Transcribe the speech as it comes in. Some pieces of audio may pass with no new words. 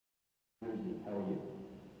How are you?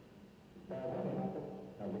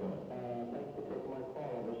 How's it going? Thanks for taking my call.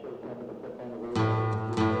 I wish I was having to step on the road.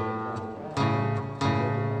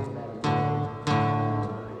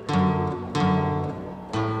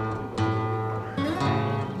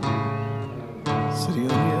 City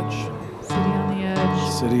on the edge. City on the edge.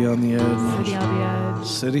 City on the edge. City on the edge.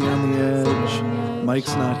 City on the edge. City on the edge.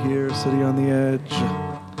 Mike's not here. City on the edge.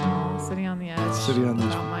 City on the edge. City on the edge.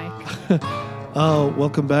 Not Mike.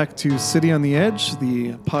 Welcome back to City on the Edge,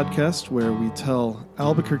 the podcast where we tell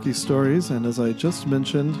Albuquerque stories. And as I just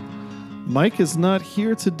mentioned, Mike is not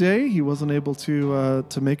here today. He wasn't able to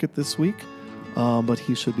make it this week, but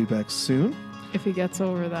he should be back soon. If he gets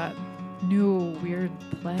over that new weird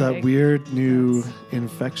plague. That weird new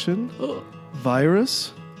infection, Ugh.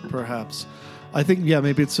 virus, perhaps. I think,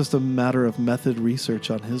 maybe it's just a matter of method research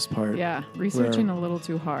on his part. Yeah, researching a little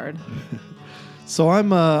too hard. So I'm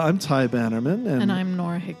Ty Bannerman, And I'm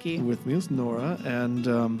Nora Hickey. with me is Nora, and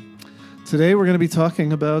today we're going to be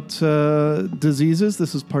talking about diseases.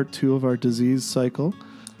 This is part 2 of our disease cycle.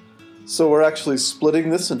 So we're actually splitting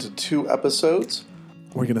this into 2 episodes.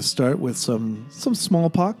 We're going to start with some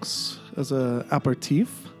smallpox as a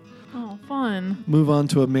aperitif. Oh, fun. Move on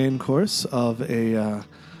to a main course of a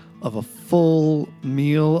full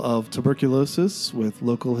meal of tuberculosis with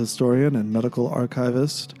local historian and medical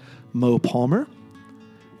archivist Mo Palmer.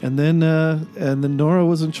 And then Nora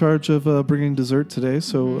was in charge of bringing dessert today.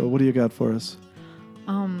 So what do you got for us?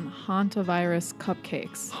 Hantavirus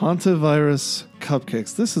cupcakes. Hantavirus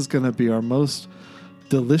cupcakes. This is going to be our most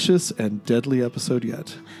delicious and deadly episode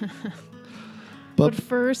yet. But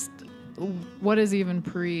first, what is even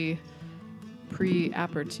pre-aperitif?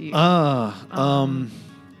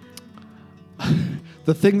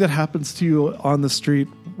 The thing that happens to you on the street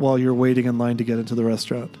while you're waiting in line to get into the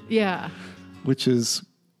restaurant. Yeah. Which is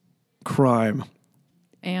crime.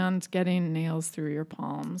 And getting nails through your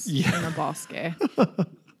palms in a bosque.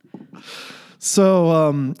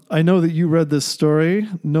 So I know that you read this story,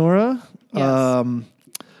 Nora. Yes.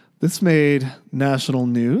 This made national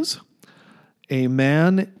news. A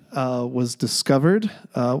man was discovered.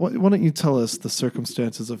 Why don't you tell us the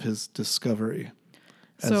circumstances of his discovery?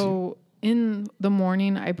 So in the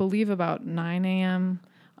morning, I believe about 9 a.m.,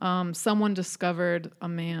 someone discovered a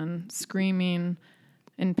man screaming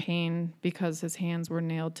in pain because his hands were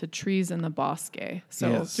nailed to trees in the bosque.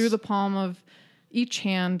 So through the palm of each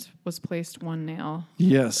hand was placed one nail.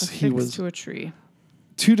 Yes, he was to a tree.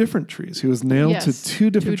 2 different trees. He was nailed to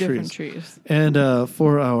 2 different trees. And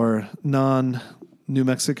for our non-New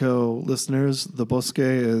Mexico listeners, the bosque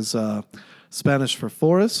is Spanish for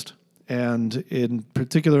forest. And in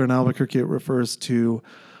particular in Albuquerque, it refers to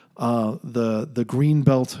the green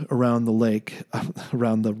belt around the lake,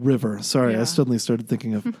 around the river. Sorry, I suddenly started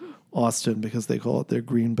thinking of Austin because they call it their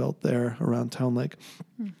green belt there around Town Lake.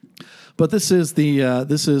 But this is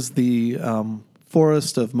the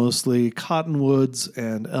forest of mostly cottonwoods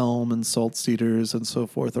and elm and salt cedars and so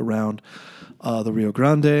forth around the Rio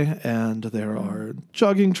Grande, and there are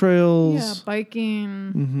jogging trails. Yeah,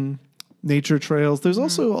 biking. Nature trails. There's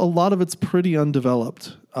also a lot of it's pretty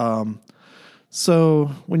undeveloped.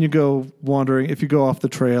 So when you go wandering, if you go off the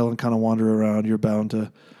trail and kind of wander around, you're bound to,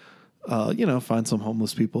 find some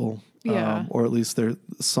homeless people, or at least their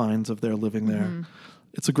signs of their living there.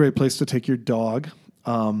 It's a great place to take your dog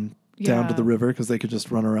down to the river because they could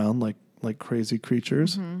just run around like crazy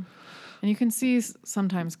creatures. And you can see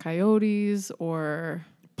sometimes coyotes or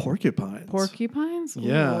porcupines. Ooh.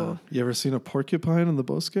 Yeah. You ever seen a porcupine in the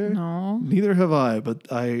bosque? No. Neither have I,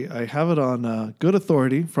 but I have it on good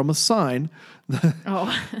authority from a sign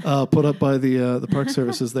put up by the park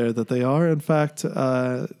services there that they are, in fact,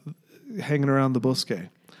 hanging around the bosque.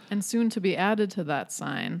 And soon to be added to that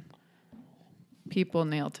sign, people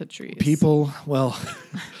nailed to trees. People, well,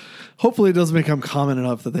 hopefully it doesn't become common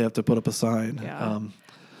enough that they have to put up a sign. Yeah.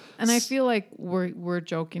 And I feel like we're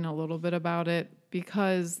joking a little bit about it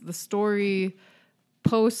because the story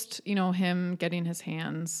post, him getting his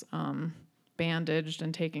hands bandaged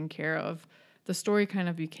and taken care of, the story kind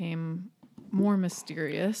of became more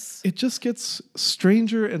mysterious. It just gets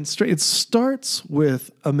stranger and strange. It starts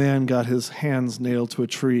with a man got his hands nailed to a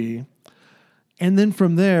tree, and then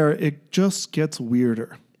from there it just gets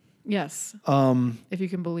weirder. Yes. If you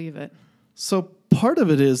can believe it. So part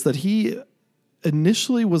of it is that he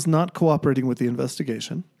initially was not cooperating with the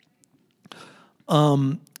investigation.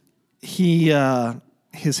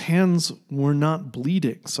 His hands were not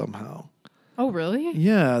bleeding somehow. Oh, really?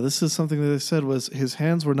 Yeah, this is something that they said was his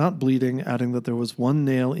hands were not bleeding, adding that there was one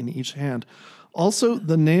nail in each hand. Also,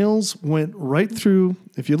 the nails went right through.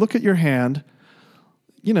 If you look at your hand,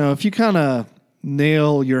 if you kind of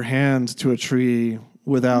nail your hand to a tree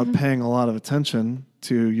without paying a lot of attention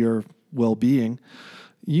to your well-being,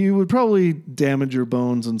 you would probably damage your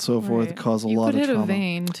bones and so forth, cause a lot of trauma. You could hit a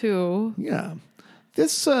vein too. Yeah.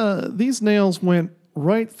 These nails went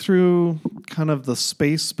right through kind of the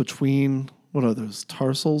space between, what are those,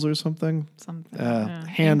 tarsals or something? Something.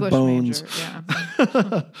 Hand English bones. Major,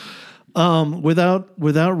 yeah.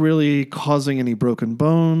 Without really causing any broken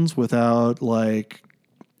bones, without like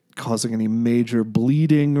causing any major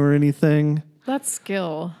bleeding or anything. That's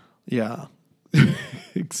skill. Yeah,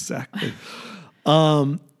 exactly.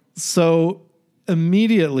 So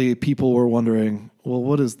immediately people were wondering, well,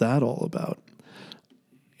 what is that all about?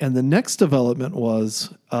 And the next development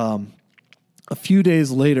was a few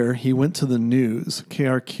days later, he went to the news,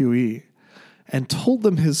 KRQE, and told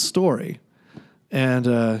them his story. And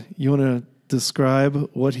you want to describe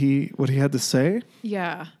what he had to say?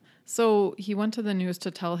 Yeah. So he went to the news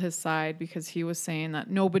to tell his side because he was saying that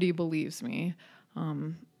nobody believes me.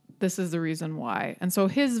 This is the reason why. And so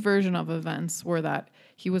his version of events were that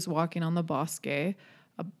he was walking on the Bosque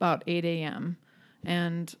about 8 a.m.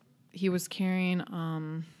 and he was carrying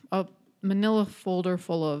a manila folder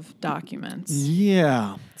full of documents.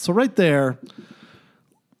 Yeah. So right there,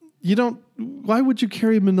 why would you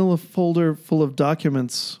carry a manila folder full of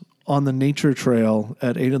documents on the nature trail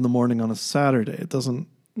at 8 a.m. on a Saturday? It doesn't.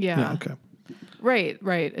 Yeah. Okay. Right.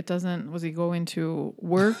 It doesn't. Was he going to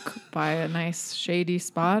work by a nice shady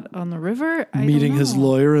spot on the river? Meeting his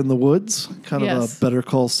lawyer in the woods? Kind of a Better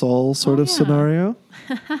Call Saul sort of scenario?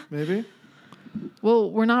 Maybe? Well,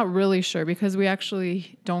 we're not really sure because we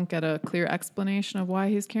actually don't get a clear explanation of why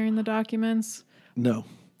he's carrying the documents. No.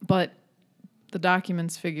 But the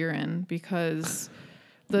documents figure in because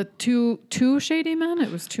the two shady men,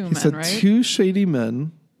 it was two men, right? Two shady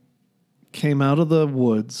men came out of the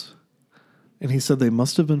woods. And he said they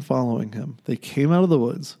must have been following him. They came out of the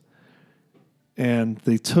woods and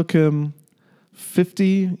they took him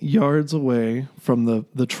 50 yards away from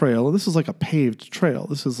the trail. And this is like a paved trail.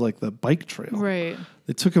 This is like the bike trail. Right.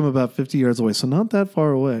 They took him about 50 yards away, so not that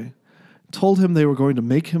far away. Told him they were going to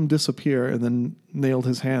make him disappear and then nailed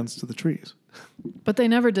his hands to the trees. But they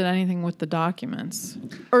never did anything with the documents.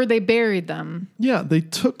 Or they buried them. Yeah, they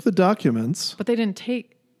took the documents. But they didn't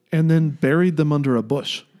take... And then buried them under a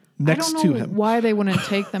bush. Next to him. I don't know why they wouldn't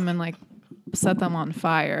take them and like set them on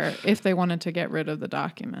fire if they wanted to get rid of the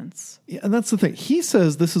documents. Yeah, and that's the thing. He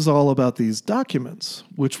says this is all about these documents,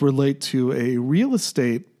 which relate to a real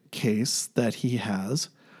estate case that he has,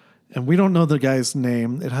 and we don't know the guy's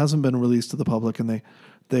name. It hasn't been released to the public, and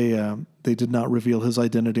they did not reveal his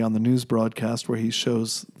identity on the news broadcast where he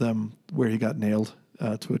shows them where he got nailed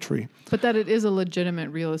to a tree. But that it is a legitimate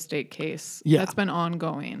real estate case that's been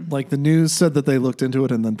ongoing. Like the news said that they looked into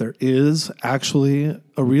it and that there is actually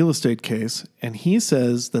a real estate case. And he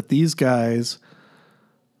says that these guys,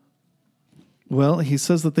 he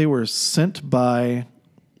says that they were sent by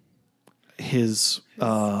his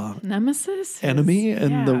nemesis? Enemy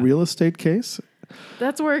in the real estate case.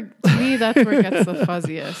 That's where, to me, that's where it gets the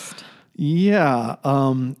fuzziest. Yeah.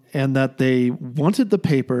 And that they wanted the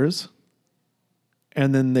papers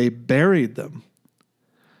and then they buried them.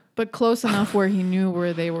 But close enough where he knew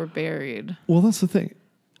where they were buried. Well, that's the thing.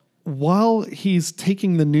 While he's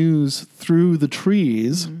taking the news through the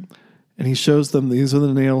trees, and he shows them these are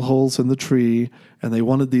the nail holes in the tree, and they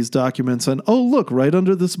wanted these documents, and oh, look, right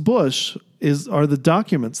under this bush are the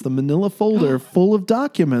documents, the manila folder full of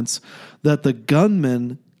documents that the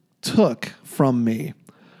gunmen took from me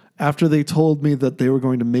after they told me that they were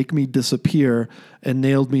going to make me disappear and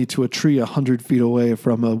nailed me to a tree 100 feet away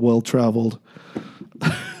from a well-traveled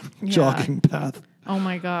jogging path. Oh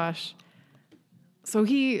my gosh. So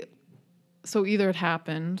either it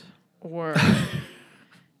happened or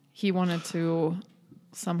he wanted to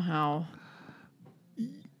somehow,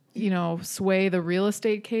 sway the real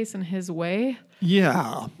estate case in his way.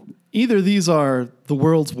 Yeah. Either these are the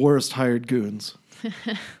world's worst hired goons.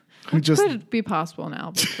 Could be possible in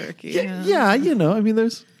Albuquerque. Yeah, I mean,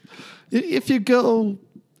 there's if you go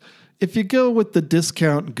with the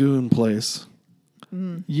discount goon place,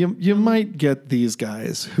 you might get these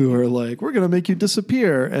guys who are like, we're going to make you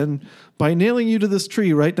disappear, and by nailing you to this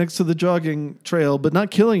tree right next to the jogging trail, but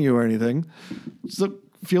not killing you or anything, so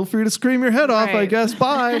feel free to scream your head off, I guess.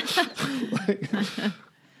 Bye.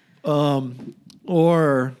 What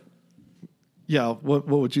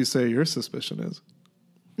would you say your suspicion is?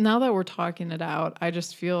 Now that we're talking it out, I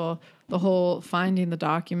just feel the whole finding the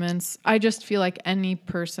documents, I just feel like any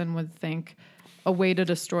person would think a way to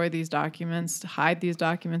destroy these documents, to hide these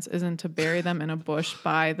documents, isn't to bury them in a bush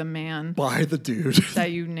by the man. By the dude. That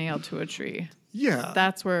you nailed to a tree. Yeah.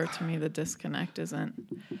 That's where, to me, the disconnect isn't.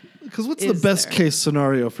 Because what's the best case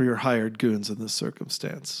scenario for your hired goons in this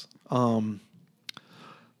circumstance? The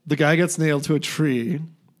guy gets nailed to a tree,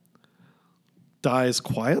 dies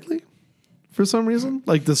quietly for some reason,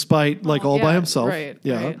 like despite all by himself. Right,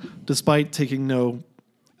 right. Despite making no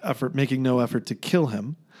effort to kill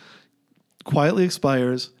him, quietly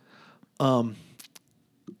expires.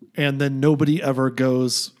 And then nobody ever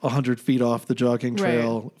goes 100 feet off the jogging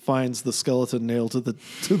trail, finds the skeleton nailed to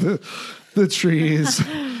the trees,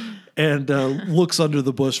 and looks under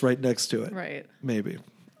the bush right next to it. Right. Maybe.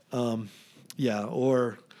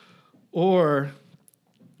 Or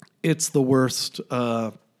it's the worst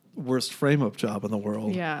frame up job in the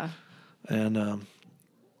world. Yeah. And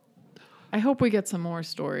I hope we get some more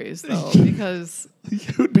stories though, because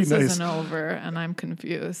it would be this nice. isn't over and I'm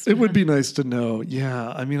confused. It would be nice to know.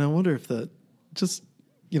 Yeah. I mean, I wonder if that just,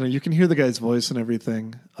 you can hear the guy's voice and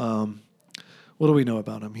everything. What do we know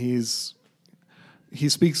about him? He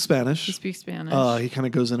speaks Spanish. He speaks Spanish. He kind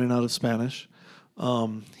of goes in and out of Spanish.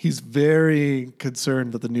 He's very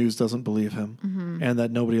concerned that the news doesn't believe him and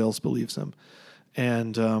that nobody else believes him.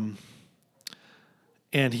 And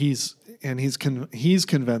he's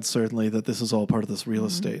convinced certainly that this is all part of this real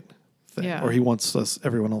estate thing, or he wants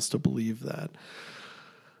everyone else to believe that.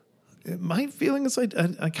 My feeling is I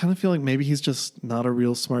kind of feel like maybe he's just not a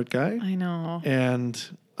real smart guy. I know. And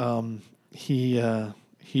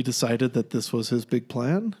he decided that this was his big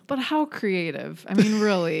plan. But how creative? I mean,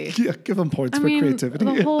 really. Yeah, give him points for creativity.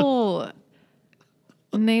 The whole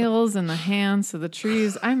nails in the hands to the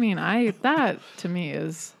trees. I mean, that to me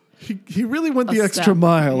is. He really went the extra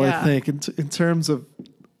mile, I think, in terms of.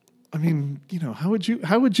 I mean, how would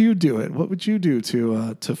you do it? What would you do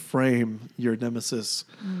to frame your nemesis?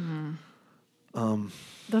 I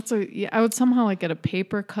would somehow get a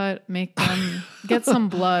paper cut, make them get some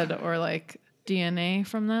blood or DNA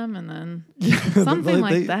from them, and then something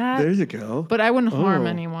like that. There you go. But I wouldn't harm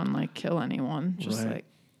anyone, kill anyone. Just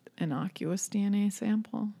innocuous DNA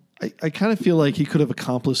sample. I kind of feel like he could have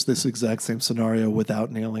accomplished this exact same scenario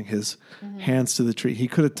without nailing his hands to the tree. He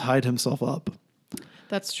could have tied himself up.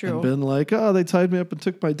 That's true. And been like, oh, they tied me up and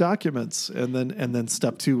took my documents. And then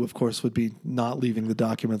step 2, of course, would be not leaving the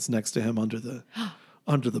documents next to him under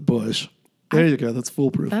the bush. There you go. That's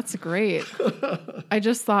foolproof. That's great. I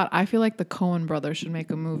feel like the Coen brothers should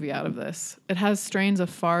make a movie out of this. It has strains of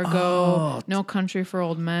Fargo, No Country for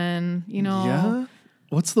Old Men, Yeah.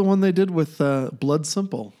 What's the one they did with Blood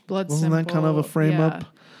Simple? Wasn't that kind of a frame up?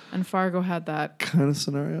 And Fargo had that kind of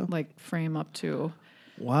scenario? Frame up too.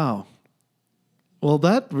 Wow. Well,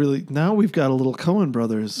 now we've got a little Coen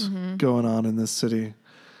brothers going on in this city.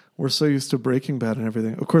 We're so used to Breaking Bad and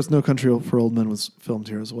everything. Of course, No Country for Old Men was filmed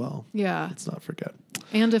here as well. Yeah. Let's not forget.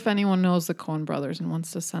 And if anyone knows the Coen brothers and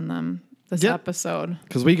wants to send them this episode.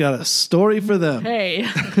 Because we got a story for them. Hey.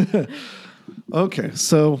 Okay,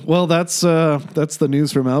 so that's the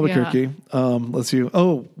news from Albuquerque. Let's see.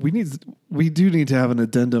 Oh, we do need to have an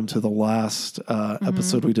addendum to the last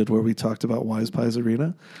episode we did where we talked about Wise Pies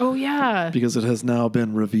Arena. Oh yeah, because it has now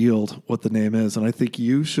been revealed what the name is, and I think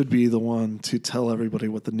you should be the one to tell everybody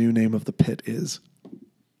what the new name of the pit is.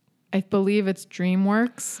 I believe it's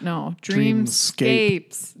DreamWorks. No,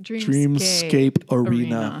 Dreamscape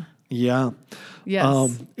Arena. Yeah.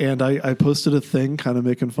 Yes. And I posted a thing kind of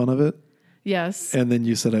making fun of it. Yes. And then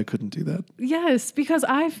you said I couldn't do that. Yes, because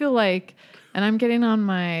I feel like, and I'm getting on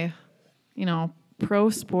my, pro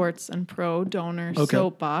sports and pro donor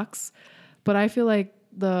soapbox, but I feel like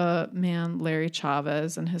the man Larry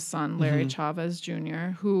Chavez and his son Larry Chavez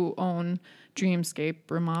Jr., who own Dreamscape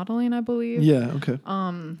Remodeling, I believe. Yeah, okay.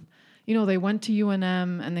 They went to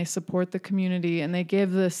UNM and they support the community and they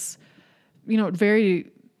give this, very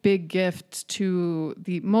big gift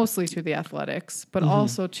mostly to the athletics, but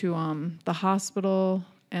also to the hospital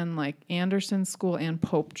and Anderson School and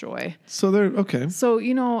Pope Joy. So they're okay. So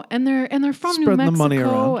and they're from Spreading New Mexico, the money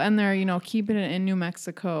around. And they're keeping it in New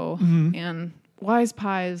Mexico. And Wise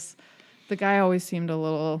Pies, the guy always seemed a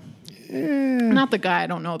little. Not the guy. I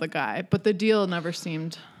don't know the guy, but the deal never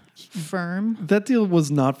seemed firm. That deal was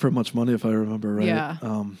not for much money, if I remember right.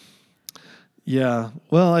 Yeah. Yeah.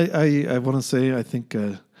 Well, I want to say I think.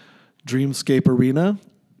 Dreamscape Arena.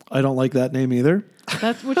 I don't like that name either.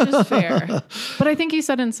 Which is fair. But I think he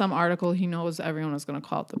said in some article he knows everyone is going to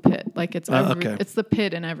call it the pit. It's the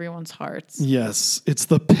pit in everyone's hearts. Yes, it's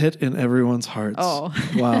the pit in everyone's hearts. Oh.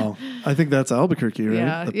 Wow. I think that's Albuquerque, right?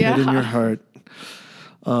 Yeah. The pit in your heart.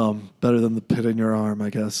 Better than the pit in your arm, I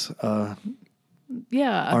guess.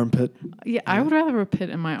 armpit. Yeah, I would rather have a pit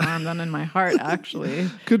in my arm than in my heart, actually.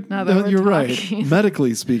 Good. Now that You're we're right. talking.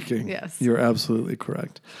 Medically speaking, Yes. you're absolutely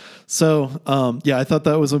correct. So, I thought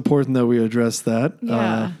that was important that we address that.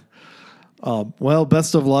 Yeah. Well,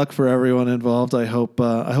 best of luck for everyone involved. I hope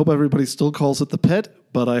everybody still calls it the pit,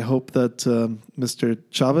 but I hope that Mr.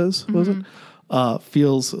 Chavez was it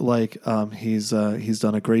feels like he's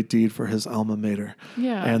done a great deed for his alma mater.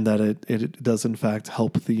 Yeah. And that it does in fact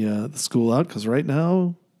help the school out, because right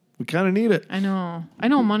now we kind of need it. I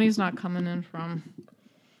know money's not coming in from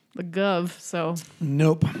the gov, so.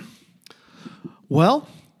 Nope. Well,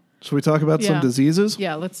 should we talk about some diseases?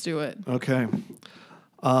 Yeah, let's do it. Okay.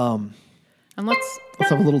 And let's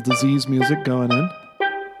have a little disease music going in.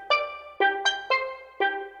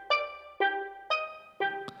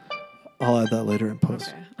 I'll add that later in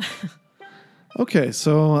post. Okay,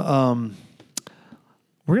 so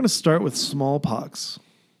we're going to start with smallpox,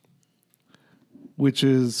 which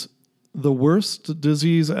is the worst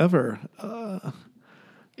disease ever.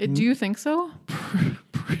 Do you think so?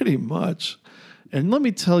 Pretty much. And let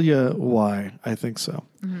me tell you why I think so.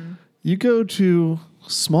 Mm-hmm. You go to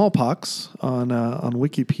smallpox on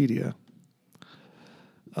Wikipedia,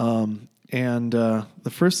 and the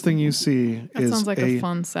first thing you see is sounds like a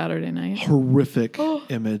fun Saturday night. Horrific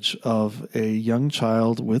image of a young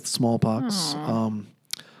child with smallpox.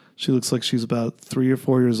 She looks like she's about 3 or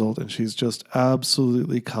 4 years old, and she's just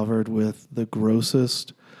absolutely covered with the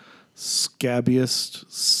grossest, scabbiest,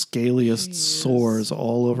 scaliest sores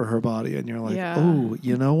all over her body. And you're like, oh,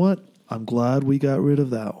 you know what? I'm glad we got rid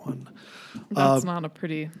of that one. That's not a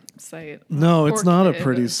pretty sight. No, it's not a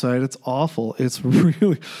pretty sight. It's awful. It's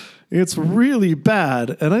really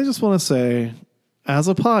bad. And I just want to say, as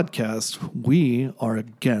a podcast, we are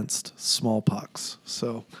against smallpox.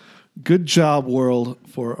 So good job, world,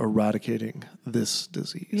 for eradicating this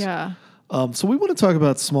disease. Yeah. So we want to talk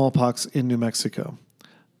about smallpox in New Mexico.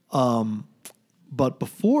 But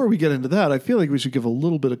before we get into that, I feel like we should give a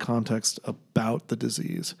little bit of context about the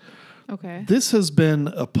disease. Okay. This has been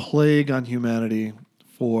a plague on humanity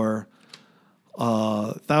for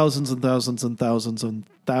thousands and thousands and thousands and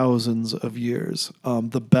thousands of years.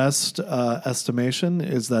 The best estimation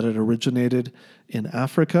is that it originated in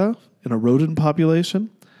Africa in a rodent population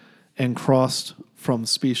and crossed from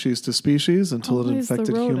species to species until it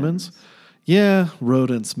infected humans. Yeah,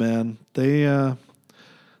 rodents, man. They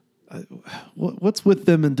what's with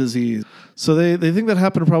them and disease? So they think that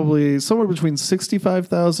happened probably somewhere between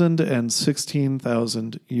 65,000 and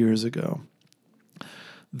 16,000 years ago.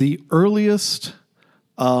 The earliest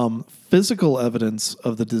physical evidence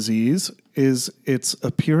of the disease is its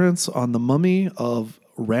appearance on the mummy of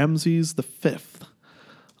Ramses V,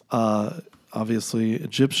 obviously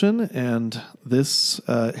Egyptian, and this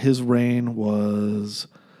his reign was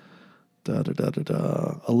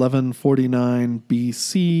 1149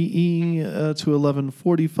 BCE to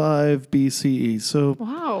 1145 BCE. So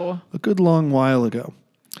wow, a good long while ago.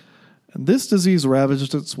 And this disease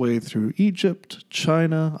ravaged its way through Egypt,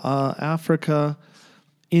 China, Africa,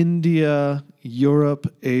 India,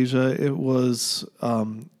 Europe, Asia. It was a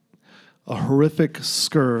horrific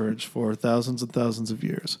scourge for thousands and thousands of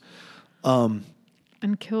years.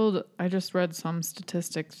 And killed, I just read some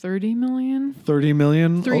statistic, 30 million? 30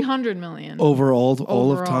 million? 300 million. Overall,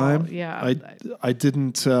 all of time? Yeah. I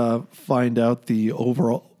didn't find out the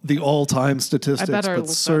all-time statistics, I better but look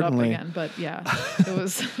certainly. that up again, but yeah, it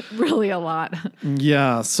was really a lot.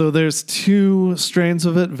 Yeah, so there's two strains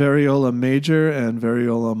of it, variola major and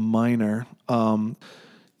variola minor.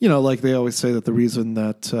 Like they always say that the reason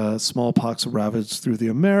that smallpox ravaged through the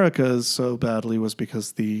Americas so badly was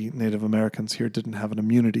because the Native Americans here didn't have an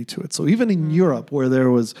immunity to it. So even in Europe, where there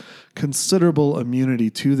was considerable immunity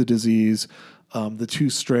to the disease, the two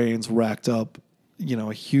strains racked up,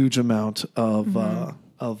 a huge amount of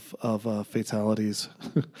fatalities.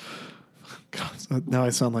 God, now I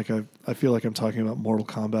sound like I feel like I'm talking about Mortal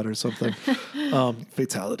Kombat or something.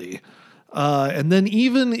 Fatality. And then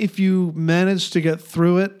even if you manage to get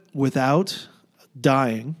through it without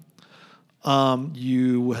dying,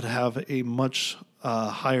 you would have a much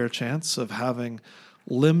higher chance of having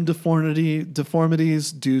limb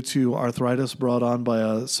deformities due to arthritis brought on by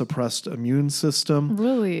a suppressed immune system.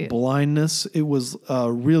 Really? Blindness. It was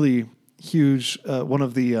really huge. It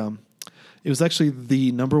was actually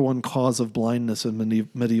the number one cause of blindness in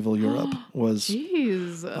medieval Europe was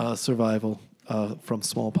survival from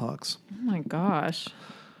smallpox. Oh my gosh.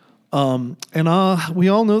 And we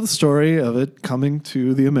all know the story of it coming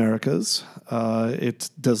to the Americas. It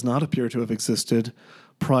does not appear to have existed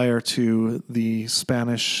prior to the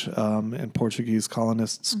Spanish and Portuguese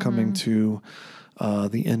colonists coming to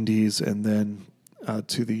the Indies and then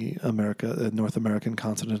to the North American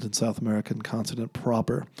continent and South American continent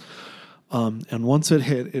proper. And once it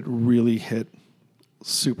hit, it really hit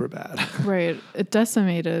super bad. Right. It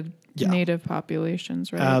decimated Yeah. native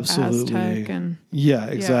populations, right? Absolutely. Aztec and Yeah,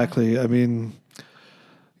 exactly. I mean,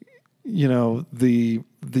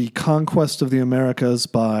 the conquest of the Americas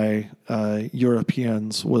by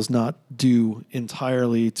Europeans was not due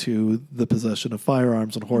entirely to the possession of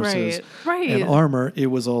firearms and horses and armor. It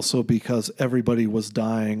was also because everybody was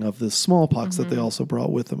dying of this smallpox that they also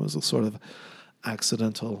brought with them as a sort of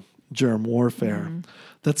accidental germ warfare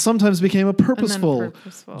that sometimes became a purposeful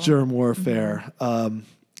germ warfare.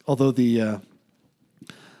 Although the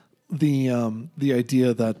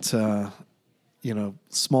idea that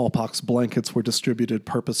smallpox blankets were distributed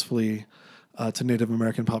purposefully to Native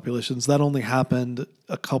American populations, that only happened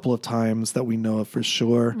a couple of times that we know of for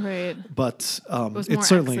sure. Right. But it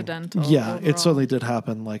certainly accidental. Yeah, overall. It certainly did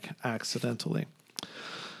happen accidentally.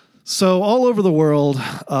 So all over the world,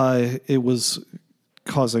 it was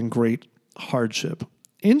causing great hardship.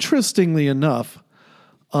 Interestingly enough,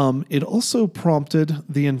 it also prompted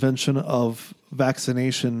the invention of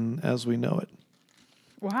vaccination as we know it.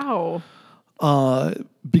 Wow.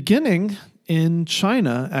 Beginning in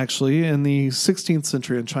China, actually, in the 16th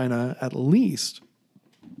century in China at least,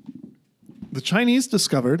 the Chinese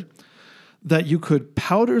discovered that you could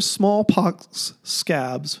powder smallpox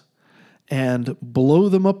scabs and blow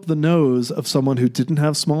them up the nose of someone who didn't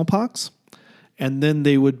have smallpox, and then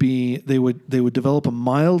they would develop a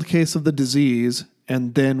mild case of the disease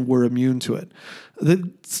and then were immune to it.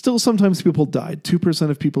 Still, sometimes people died. 2%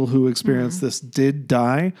 of people who experienced this did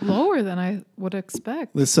die. Lower than I would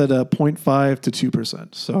expect. They said 0.5 to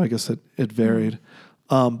 2%. So I guess it varied.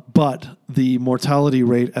 But the mortality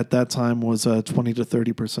rate at that time was 20 to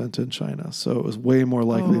 30% in China. So it was way more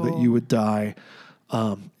likely that you would die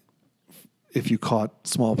if you caught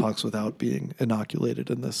smallpox without being inoculated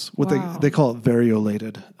in this. They call it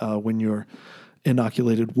variolated when you're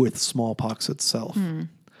inoculated with smallpox itself.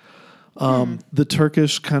 The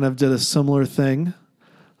Turkish kind of did a similar thing.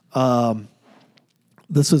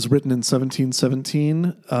 This was written in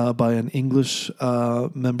 1717 by an English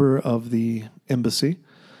member of the embassy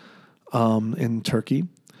in Turkey.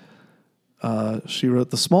 She wrote,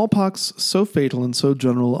 "The smallpox, so fatal and so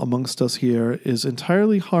general amongst us here, is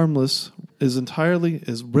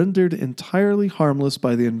rendered entirely harmless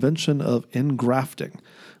by the invention of engrafting,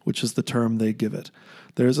 which is the term they give it.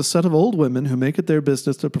 There is a set of old women who make it their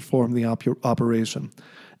business to perform the operation.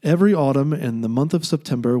 Every autumn, in the month of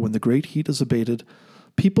September, when the great heat is abated,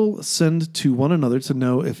 people send to one another to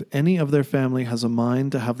know if any of their family has a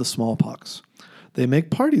mind to have the smallpox. They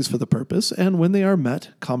make parties for the purpose, and when they are met,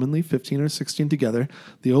 commonly 15 or 16 together,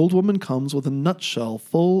 the old woman comes with a nutshell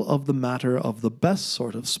full of the matter of the best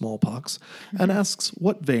sort of smallpox, and asks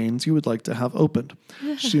what veins you would like to have opened.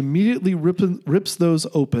 She immediately rips those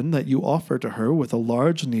open that you offer to her with a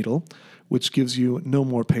large needle, which gives you no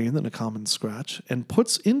more pain than a common scratch, and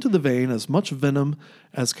puts into the vein as much venom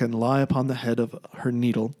as can lie upon the head of her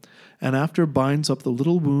needle, and after binds up the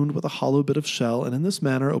little wound with a hollow bit of shell, and in this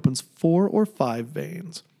manner opens 4 or 5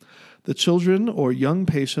 veins. The children or young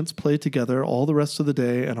patients play together all the rest of the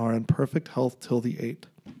day and are in perfect health till the 8th."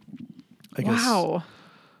 I guess. Wow.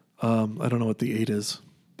 I don't know what the 8 is,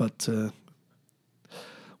 but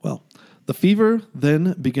the fever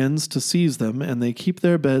then begins to seize them, and they keep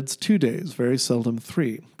their beds 2 days, very seldom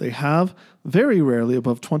 3. They have very rarely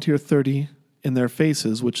above 20 or 30 in their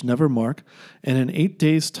faces, which never mark, and in 8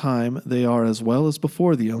 days' time they are as well as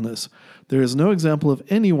before the illness. There is no example of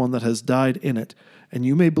anyone that has died in it, and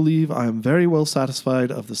you may believe I am very well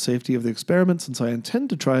satisfied of the safety of the experiment, since I intend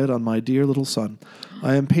to try it on my dear little son.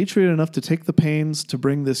 I am patriot enough to take the pains to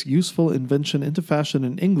bring this useful invention into fashion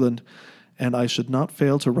in England, and I should not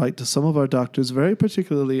fail to write to some of our doctors very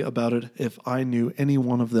particularly about it if I knew any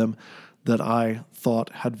one of them that I thought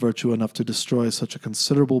had virtue enough to destroy such a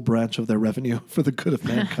considerable branch of their revenue for the good of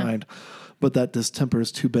mankind, but that distemper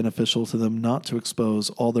is too beneficial to them not to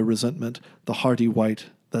expose all their resentment, the hardy wight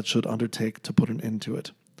that should undertake to put an end to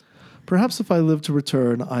it. Perhaps if I live to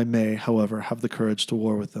return, I may, however, have the courage to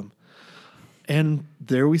war with them." And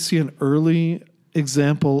there we see an early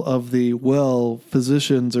example of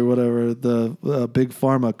physicians or whatever, the big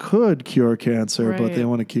pharma could cure cancer, but they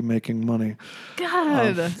want to keep making money.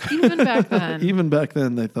 God, even back then. Even back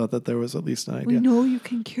then, they thought that there was at least an idea. We know you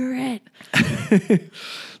can cure it.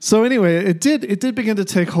 So anyway, it did begin to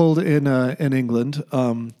take hold in England.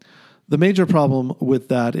 The major problem with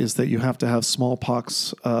that is that you have to have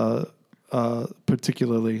smallpox,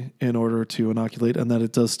 particularly in order to inoculate, and that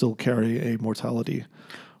it does still carry a mortality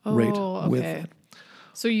rate with it.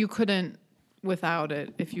 So you couldn't without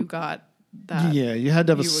it, if you got that. Yeah, you had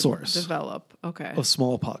to have a you would source develop. Okay. of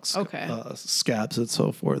smallpox Okay. scabs and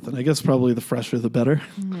so forth. And I guess probably the fresher, the better.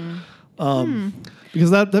 Mm-hmm.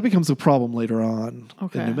 Because that becomes a problem later on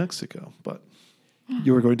Okay. in New Mexico. But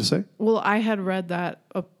you were going to say? Well, I had read that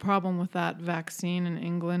a problem with that vaccine in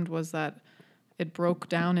England was that it broke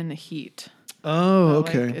down in the heat. Oh, That,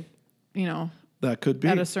 okay. Like, it, That could be.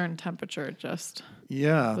 at a certain temperature, it just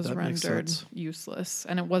Yeah, was that makes rendered sense. useless.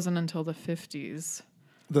 And it wasn't until the 50s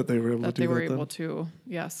That they were able that to they do were that then. able to,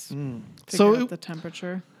 yes, figure So out it- the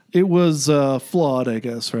temperature. It was flawed, I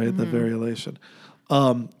guess, right? Mm-hmm. The variolation.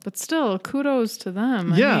 But still, kudos to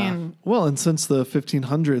them. Yeah. I mean, Well, and since the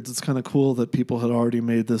 1500s, it's kind of cool that people had already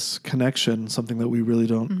made this connection, something that we really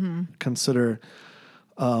don't consider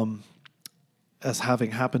as having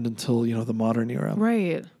happened until, the modern era.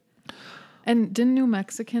 right. And didn't New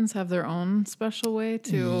Mexicans have their own special way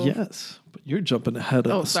to? Yes, but you're jumping ahead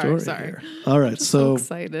of Oh, the sorry, story sorry. here. All right, So so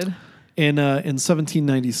excited. in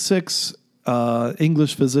 1796,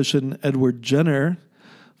 English physician Edward Jenner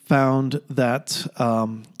found that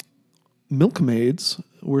milkmaids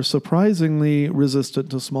were surprisingly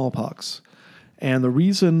resistant to smallpox. And the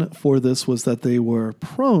reason for this was that they were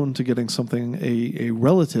prone to getting something, a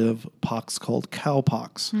relative pox called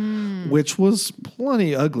cowpox, which was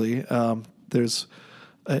plenty ugly. There's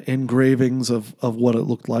engravings of what it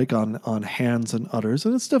looked like on hands and udders,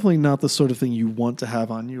 and it's definitely not the sort of thing you want to have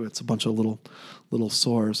on you. It's a bunch of little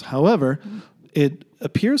sores. However, it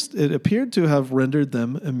appeared to have rendered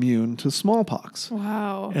them immune to smallpox.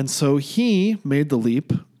 Wow. And so he made the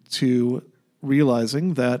leap to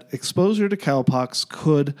realizing that exposure to cowpox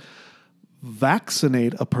could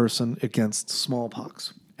vaccinate a person against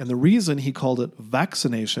smallpox. And the reason he called it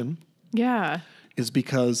vaccination Yeah. is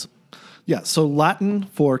because, so Latin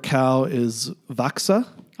for cow is vaxa,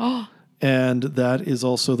 and that is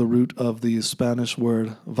also the root of the Spanish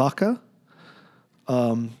word vaca.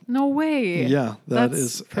 No way. Yeah, That's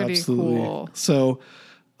is pretty absolutely cool. So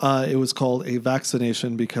it was called a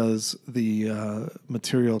vaccination because the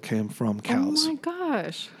material came from cows. Oh my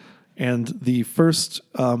gosh. And the first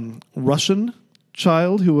Russian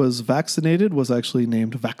child who was vaccinated was actually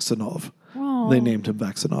named Vaksinov. Well, They named him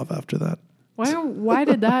Vaksinov after that. why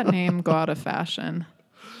did that name go out of fashion?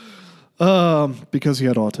 Because he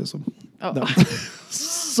had autism. Oh, No.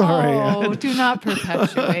 Sorry. oh do not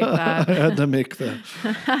perpetuate I that. had to make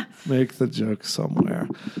the joke somewhere.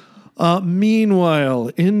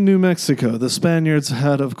 Meanwhile, in New Mexico, the Spaniards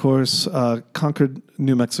had, of course, conquered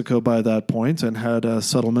New Mexico by that point and had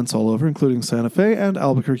settlements all over, including Santa Fe and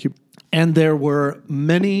Albuquerque. And there were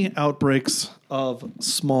many outbreaks of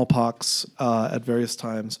smallpox at various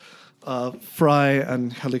times. Fray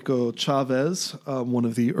Angelico Chavez, one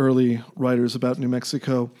of the early writers about New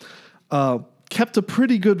Mexico, kept a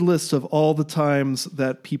pretty good list of all the times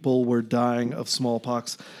that people were dying of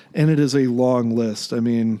smallpox, and it is a long list. I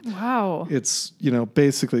mean, Wow. it's,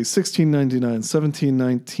 basically 1699,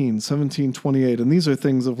 1719, 1728, and these are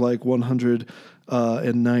things of like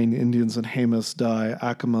 109 Indians in Jemez die,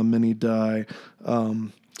 Acoma many die,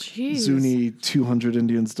 Jeez. Zuni 200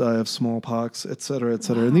 Indians die of smallpox, et cetera, et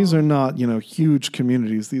cetera. And these are not, huge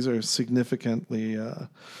communities. These are significantly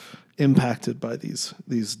impacted by these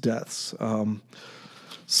deaths.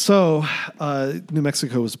 So New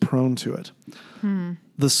Mexico was prone to it.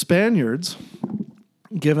 The Spaniards,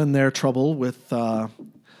 given their trouble with the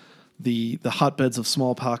hotbeds of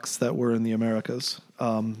smallpox that were in the Americas,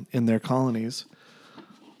 in their colonies,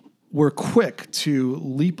 were quick to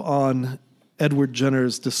leap on Edward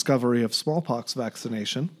Jenner's discovery of smallpox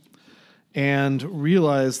vaccination and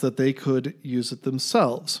realize that they could use it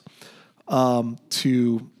themselves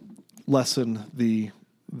to lessen the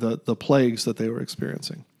plagues that they were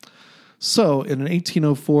experiencing. So, in an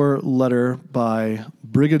 1804 letter by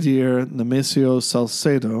Brigadier Nemesio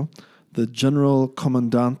Salcedo, the General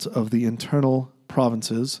Commandant of the Internal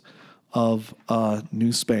Provinces of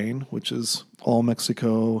New Spain, which is all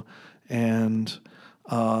Mexico and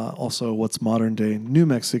also what's modern-day New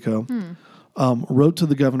Mexico, wrote to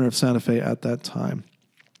the governor of Santa Fe at that time,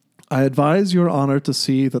 I advise your honor to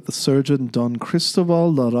see that the surgeon Don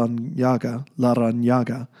Cristobal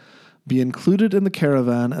Larrañaga be included in the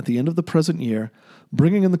caravan at the end of the present year,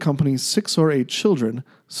 bringing in the company 6 or 8 children,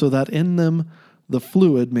 so that in them the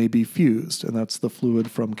fluid may be fused, and that's the fluid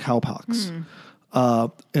from cowpox,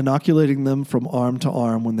 inoculating them from arm to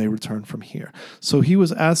arm when they return from here. So he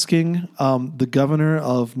was asking the governor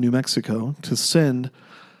of New Mexico to send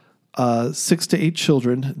 6 to 8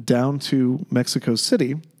 children down to Mexico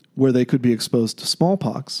City, where they could be exposed to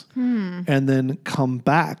smallpox, and then come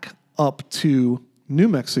back up to New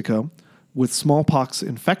Mexico with smallpox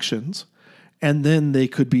infections and then they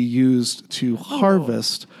could be used to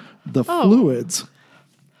harvest the fluids.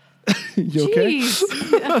 You okay? Jeez.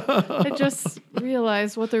 I just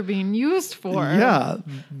realized what they're being used for. Yeah,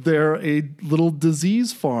 they're a little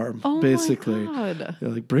disease farm, basically. My God. They're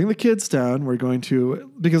like, bring the kids down. We're going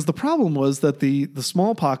to, because the problem was that the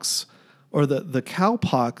smallpox or the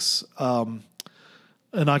cowpox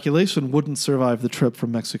inoculation wouldn't survive the trip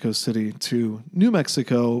from Mexico City to New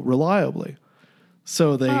Mexico reliably.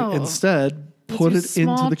 So they instead put it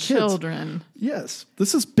into the kids. Children. Yes.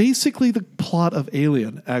 This is basically the plot of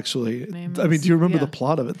Alien, actually. I mean, do you remember the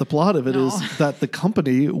plot of it? The plot of it is that the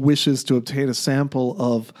company wishes to obtain a sample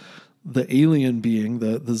of the alien being,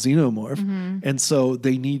 the xenomorph, and so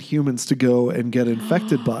they need humans to go and get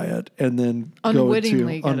infected by it and then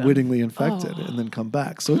unwittingly infected and then come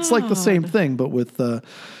back. So it's like the same thing, but with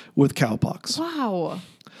cowpox. Wow.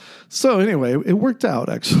 So anyway, it worked out,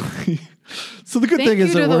 actually. So the good thing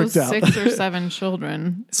is it worked out. 6 or 7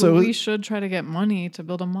 children who we should try to get money to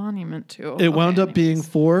build a monument to. It wound up being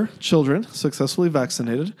 4 children successfully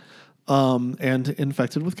vaccinated and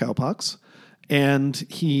infected with cowpox. And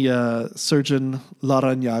Surgeon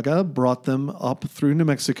Larrañaga brought them up through New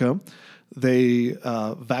Mexico. They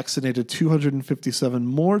vaccinated 257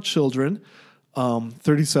 more children,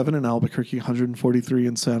 37 in Albuquerque, 143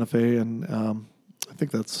 in Santa Fe, and I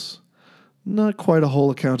think that's not quite a whole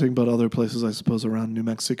accounting, but other places, I suppose, around New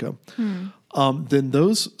Mexico.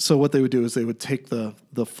 Then so what they would do is they would take the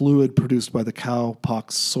fluid produced by the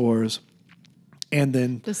cowpox sores and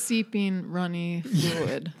then the seeping, runny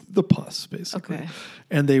fluid. The pus, basically. Okay.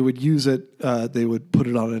 And they would use it, they would put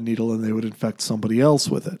it on a needle and they would infect somebody else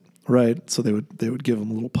with it, right? So they would give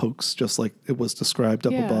them little pokes, just like it was described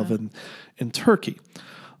up above in Turkey.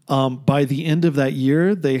 By the end of that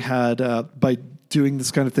year, they had, by doing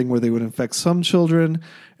this kind of thing where they would infect some children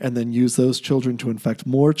and then use those children to infect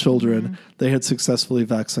more children, they had successfully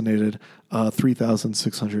vaccinated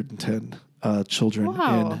 3,610 children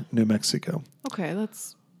in New Mexico. Okay,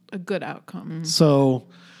 that's a good outcome. So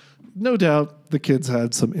no doubt the kids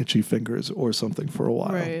had some itchy fingers or something for a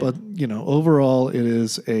while. Right. But, overall it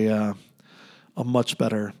is a much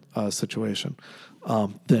better situation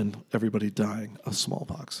than everybody dying of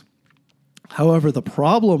smallpox. However, the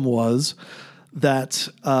problem was that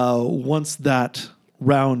once that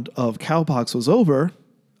round of cowpox was over,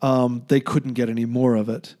 they couldn't get any more of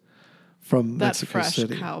it from Mexico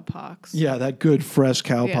City. That fresh cowpox. Yeah, that good fresh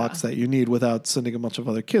cowpox that you need without sending a bunch of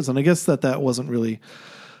other kids. And I guess that wasn't really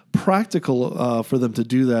practical for them to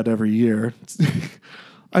do that every year.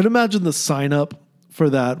 I'd imagine the sign up for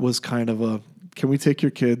that was kind of can we take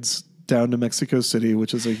your kids down to Mexico City,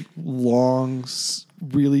 which is a long,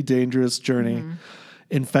 really dangerous journey,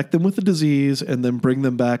 infect them with the disease, and then bring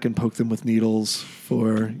them back and poke them with needles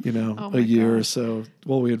for, a year or so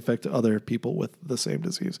while we infect other people with the same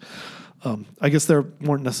disease. I guess there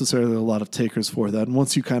weren't necessarily a lot of takers for that. And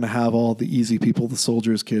once you kind of have all the easy people, the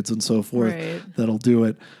soldiers' kids and so forth, that'll do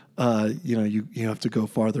it, you have to go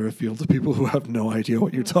farther afield to people who have no idea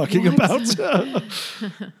what you're talking about.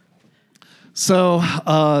 So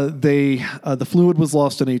the fluid was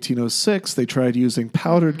lost in 1806. They tried using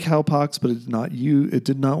powdered cowpox, but it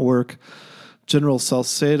did not work. General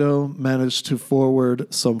Salcedo managed to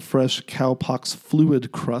forward some fresh cowpox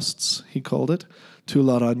fluid crusts, he called it, to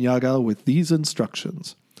Larrañaga with these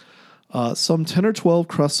instructions. Some 10 or 12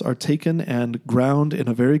 crusts are taken and ground in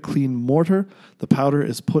a very clean mortar. The powder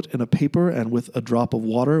is put in a paper and with a drop of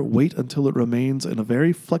water, wait until it remains in a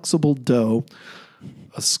very flexible dough,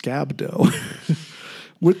 a scab dough.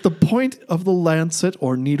 With the point of the lancet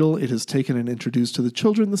or needle, it is taken and introduced to the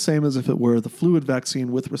children the same as if it were the fluid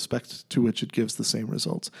vaccine, with respect to which it gives the same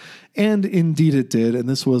results. And indeed it did, and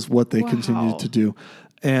this was what they continued to do.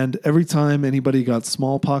 And every time anybody got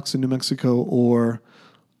smallpox in New Mexico or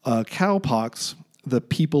cowpox, the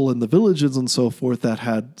people in the villages and so forth that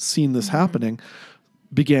had seen this happening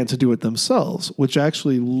began to do it themselves, which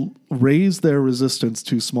actually raised their resistance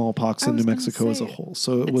to smallpox in New Mexico as a whole.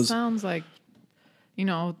 So it sounds like,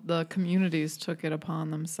 the communities took it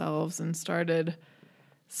upon themselves and started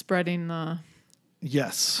spreading the...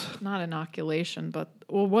 Yes. Not inoculation, but...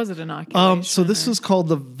 Well, was it inoculation? So this is called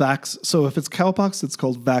So if it's cowpox, it's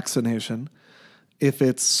called vaccination. If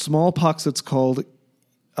it's smallpox, it's called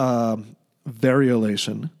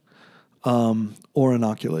variolation or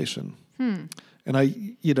inoculation. And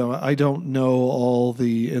I don't know all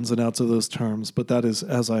the ins and outs of those terms, but that is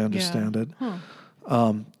as I understand it.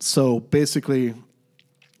 So basically,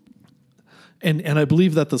 and I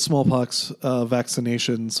believe that the smallpox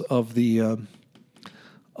vaccinations of the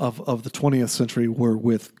of the 20th century were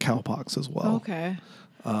with cowpox as well. Okay.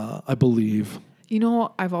 I believe.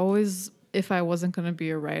 I've always if I wasn't going to be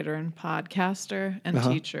a writer and podcaster and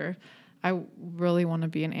teacher, I really want to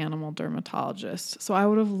be an animal dermatologist. So I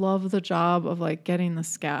would have loved the job of like getting the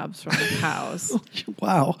scabs from the cows.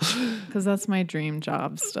 Wow. Because that's my dream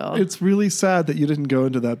job still. It's really sad that you didn't go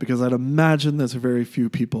into that, because I'd imagine there's very few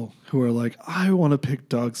people who are like, I want to pick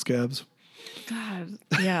dog scabs. God,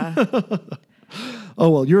 yeah. Oh,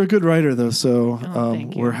 well, you're a good writer, though, so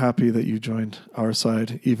thank you. we're happy that you joined our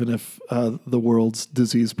side, even if the world's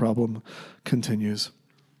disease problem continues.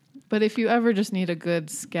 But if you ever just need a good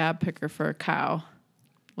scab picker for a cow,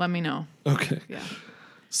 let me know. Okay. Yeah.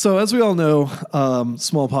 So as we all know,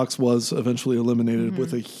 smallpox was eventually eliminated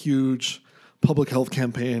with a huge public health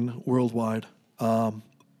campaign worldwide. The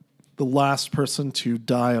last person to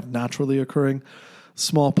die of naturally occurring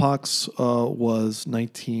smallpox was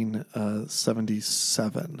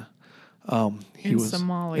 1977. He was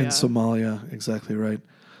Somalia. In Somalia, exactly right.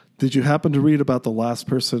 Did you happen to read about the last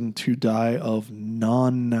person to die of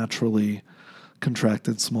non-naturally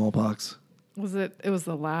contracted smallpox? It was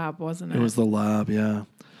the lab, wasn't it? It was the lab, yeah.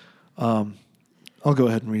 I'll go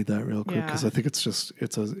ahead and read that real quick, because I think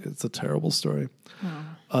it's a terrible story.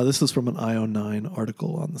 Oh. This is from an IO9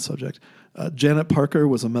 article on the subject. Janet Parker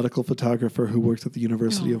was a medical photographer who worked at the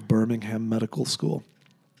University of Birmingham Medical School.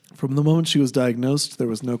 From the moment she was diagnosed, there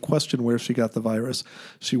was no question where she got the virus.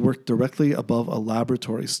 She worked directly above a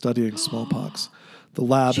laboratory studying smallpox. The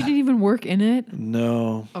lab... She didn't even work in it?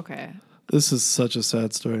 No. Okay. This is such a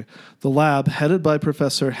sad story. The lab, headed by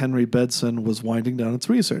Professor Henry Bedson, was winding down its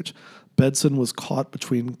research. Bedson was caught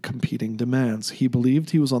between competing demands. He believed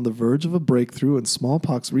he was on the verge of a breakthrough in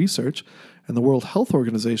smallpox research, and the World Health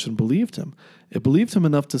Organization believed him. It believed him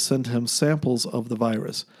enough to send him samples of the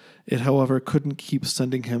virus. It, however, couldn't keep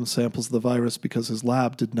sending him samples of the virus because his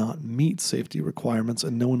lab did not meet safety requirements,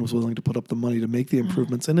 and no one was willing to put up the money to make the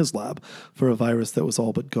improvements in his lab for a virus that was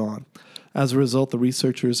all but gone. As a result, the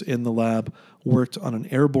researchers in the lab worked on an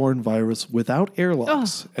airborne virus without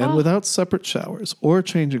airlocks and without separate showers or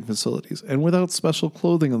changing facilities and without special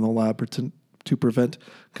clothing in the lab to prevent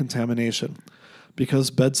contamination.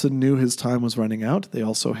 Because Bedson knew his time was running out, they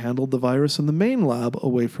also handled the virus in the main lab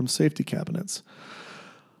away from safety cabinets.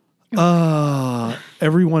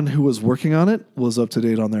 Everyone who was working on it was up to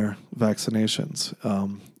date on their vaccinations.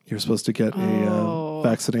 You're supposed to get a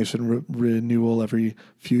vaccination renewal every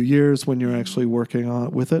few years when you're actually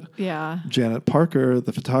working with it. Yeah. Janet Parker,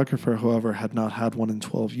 the photographer, however, had not had one in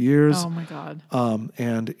 12 years. Oh, my God.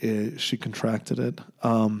 She contracted it.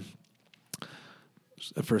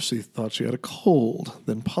 At first, she thought she had a cold.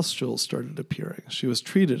 Then pustules started appearing. She was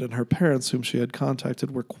treated, and her parents, whom she had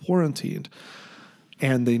contacted, were quarantined.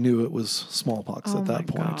 And they knew it was smallpox at that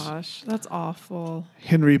point. Oh, my gosh. That's awful.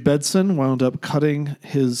 Henry Bedson wound up cutting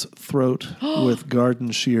his throat with garden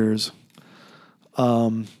shears.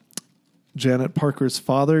 Janet Parker's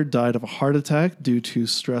father died of a heart attack due to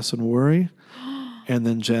stress and worry. And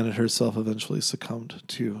then Janet herself eventually succumbed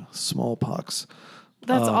to smallpox.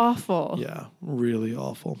 That's awful. Yeah, really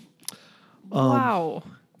awful. Wow.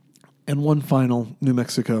 And one final New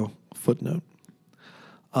Mexico footnote.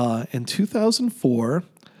 In 2004,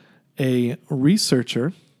 a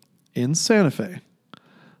researcher in Santa Fe,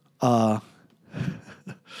 her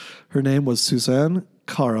name was Suzanne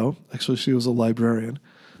Caro. Actually, she was a librarian.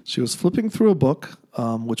 She was flipping through a book,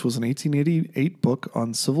 which was an 1888 book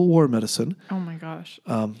on Civil War medicine. Oh, my gosh.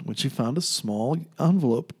 When she found a small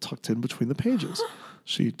envelope tucked in between the pages.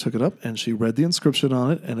 She took it up and she read the inscription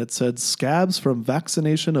on it, and it said, "Scabs from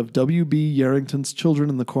vaccination of W.B. Yarrington's children,"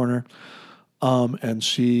 in the corner. And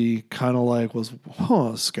she kind of like was,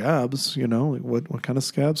 scabs, like what kind of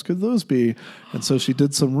scabs could those be? And so she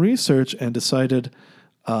did some research and decided,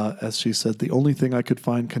 as she said, the only thing I could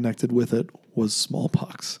find connected with it was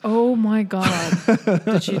smallpox. Oh my God.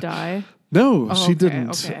 Did she die? No, she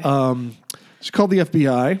didn't. Okay. She called the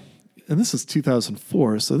FBI, and this is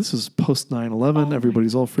 2004, so this is post 9/11.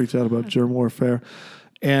 Everybody's all freaked out about germ warfare.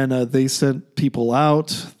 And they sent people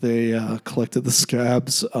out. They collected the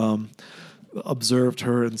scabs, observed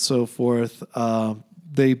her, and so forth.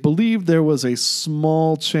 They believed there was a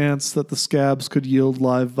small chance that the scabs could yield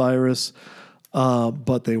live virus,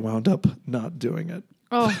 but they wound up not doing it.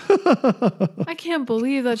 Oh, I can't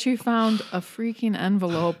believe that she found a freaking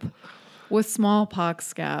envelope with smallpox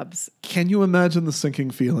scabs. Can you imagine the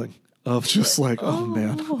sinking feeling of just like, oh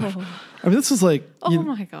man. I mean, this is like,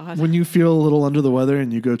 my God. When you feel a little under the weather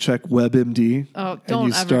and you go check WebMD. Oh,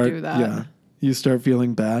 don't ever do that. Yeah. You start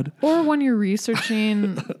feeling bad. Or when you're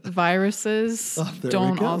researching viruses,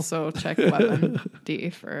 don't also check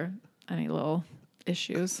WebMD for any little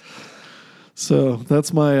issues. So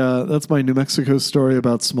that's my New Mexico story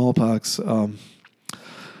about smallpox.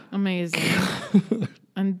 Amazing.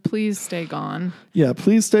 And please stay gone. Yeah,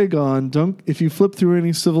 please stay gone. If you flip through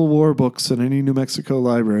any Civil War books in any New Mexico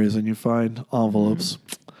libraries and you find envelopes,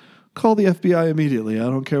 call the FBI immediately. I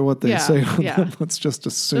don't care what they say on them. Let's just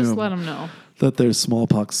assume. Just let them know that there's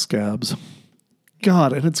smallpox scabs.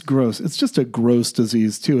 God, and it's gross. It's just a gross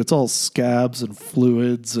disease too. It's all scabs and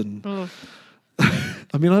fluids and.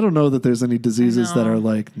 I mean, I don't know that there's any diseases that are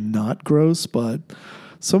like not gross, but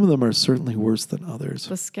some of them are certainly worse than others.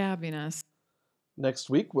 The scabbiness. Next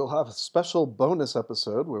week, we'll have a special bonus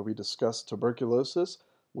episode where we discuss tuberculosis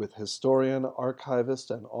with historian,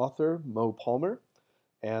 archivist, and author Mo Palmer,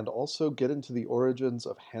 and also get into the origins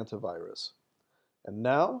of hantavirus. And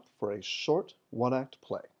now for a short one-act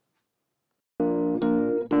play.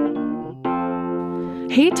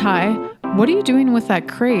 Hey, Ty, what are you doing with that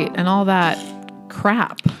crate and all that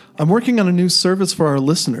crap? I'm working on a new service for our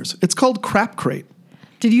listeners. It's called Crap Crate.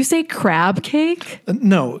 Did you say crab cake?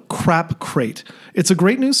 No, Crap Crate. It's a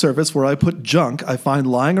great new service where I put junk I find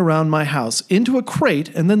lying around my house into a crate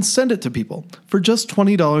and then send it to people for just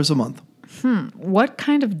 $20 a month. What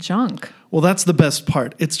kind of junk? Well, that's the best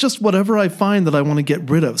part. It's just whatever I find that I want to get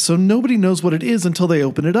rid of, so nobody knows what it is until they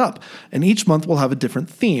open it up. And each month will have a different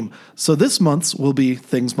theme. So this month's will be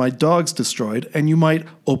things my dog's destroyed, and you might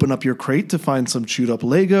open up your crate to find some chewed up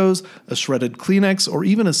Legos, a shredded Kleenex, or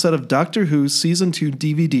even a set of Doctor Who Season 2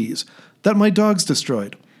 DVDs that my dog's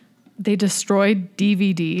destroyed. They destroyed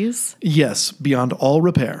DVDs? Yes, beyond all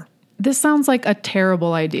repair. This sounds like a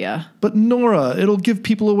terrible idea. But Nora, it'll give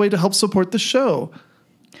people a way to help support the show.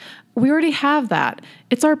 We already have that.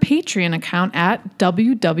 It's our Patreon account at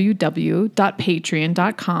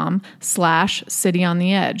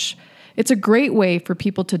www.patreon.com/cityontheedge. It's a great way for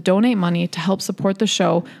people to donate money to help support the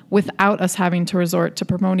show without us having to resort to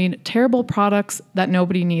promoting terrible products that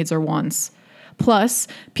nobody needs or wants. Plus,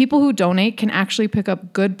 people who donate can actually pick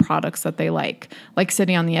up good products that they like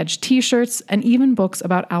City on the Edge t-shirts and even books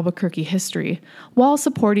about Albuquerque history, while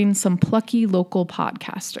supporting some plucky local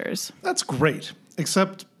podcasters. That's great.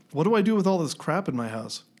 Except, what do I do with all this crap in my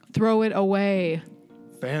house? Throw it away.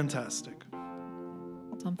 Fantastic.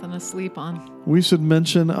 Something to sleep on. We should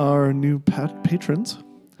mention our new patrons.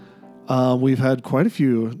 We've had quite a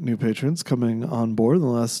few new patrons coming on board in the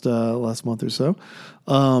last month or so.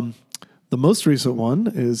 The most recent one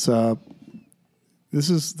is this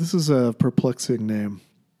is a perplexing name.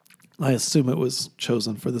 I assume it was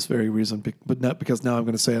chosen for this very reason, but not because now I'm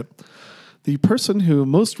going to say it. The person who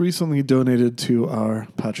most recently donated to our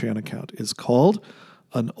Patreon account is called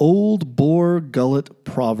An Old Boar Gullet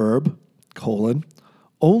Proverb,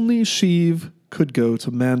 only Sheev could go to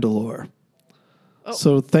Mandalore. Oh.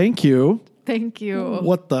 So thank you. Thank you.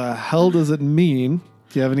 What the hell does it mean?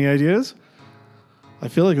 Do you have any ideas? I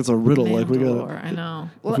feel like it's a riddle. Mandalore, like we got. I know.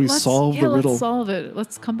 Let's solve the riddle. Let's solve it.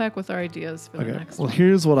 Let's come back with our ideas for the next one. Well,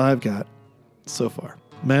 here's what I've got so far.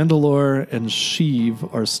 Mandalore and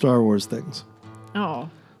Sheev are Star Wars things. Oh.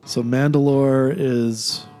 So Mandalore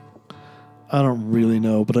is, I don't really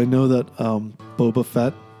know, but I know that Boba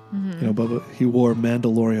Fett, he wore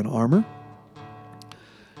Mandalorian armor,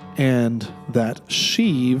 and that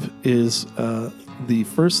Sheev is the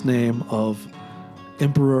first name of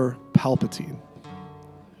Emperor Palpatine,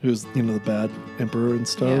 who's the bad emperor in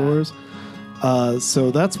Star Wars.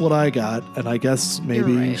 So that's what I got, and I guess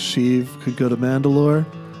maybe Sheev could go to Mandalore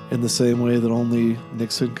in the same way that only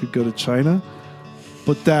Nixon could go to China.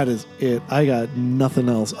 But that is it. I got nothing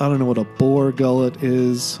else. I don't know what a boar gullet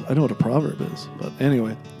is. I know what a proverb is. But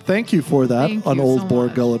anyway, thank you for that. An old boar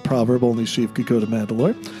gullet proverb, only Sheev could go to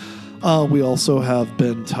Mandalore. We also have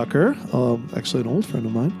Ben Tucker, actually an old friend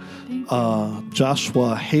of mine.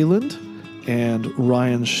 Joshua Hayland and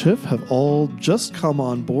Ryan Schiff have all just come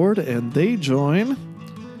on board, and they join.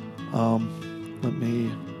 Let me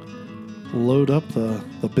load up the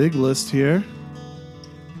big list here.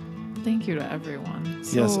 Thank you to everyone.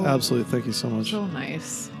 Yes, absolutely. Thank you so much. So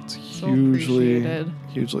nice. It's so appreciated.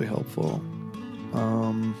 Hugely helpful.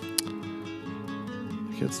 Okay,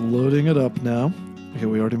 it's loading it up now. Okay,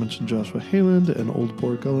 we already mentioned Joshua Hayland and Old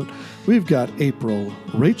Boar Gullet. We've got April,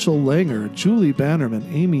 Rachel Langer, Julie Bannerman,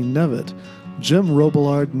 Amy Nevitt, Jim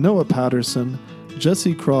Robillard, Noah Patterson,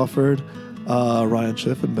 Jesse Crawford, Ryan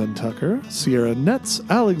Schiff and Ben Tucker, Sierra Netz,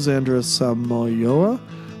 Alexandra Samoyoa,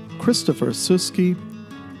 Christopher Suski,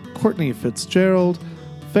 Courtney Fitzgerald,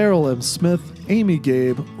 Farrell M. Smith, Amy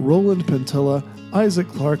Gabe, Roland Pentilla, Isaac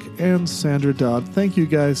Clark, and Sandra Dodd. Thank you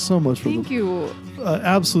guys so much for Thank you.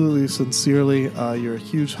 Absolutely, sincerely, you're a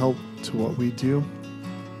huge help to what we do.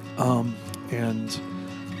 We'll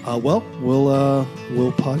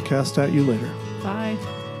podcast at you later. Bye.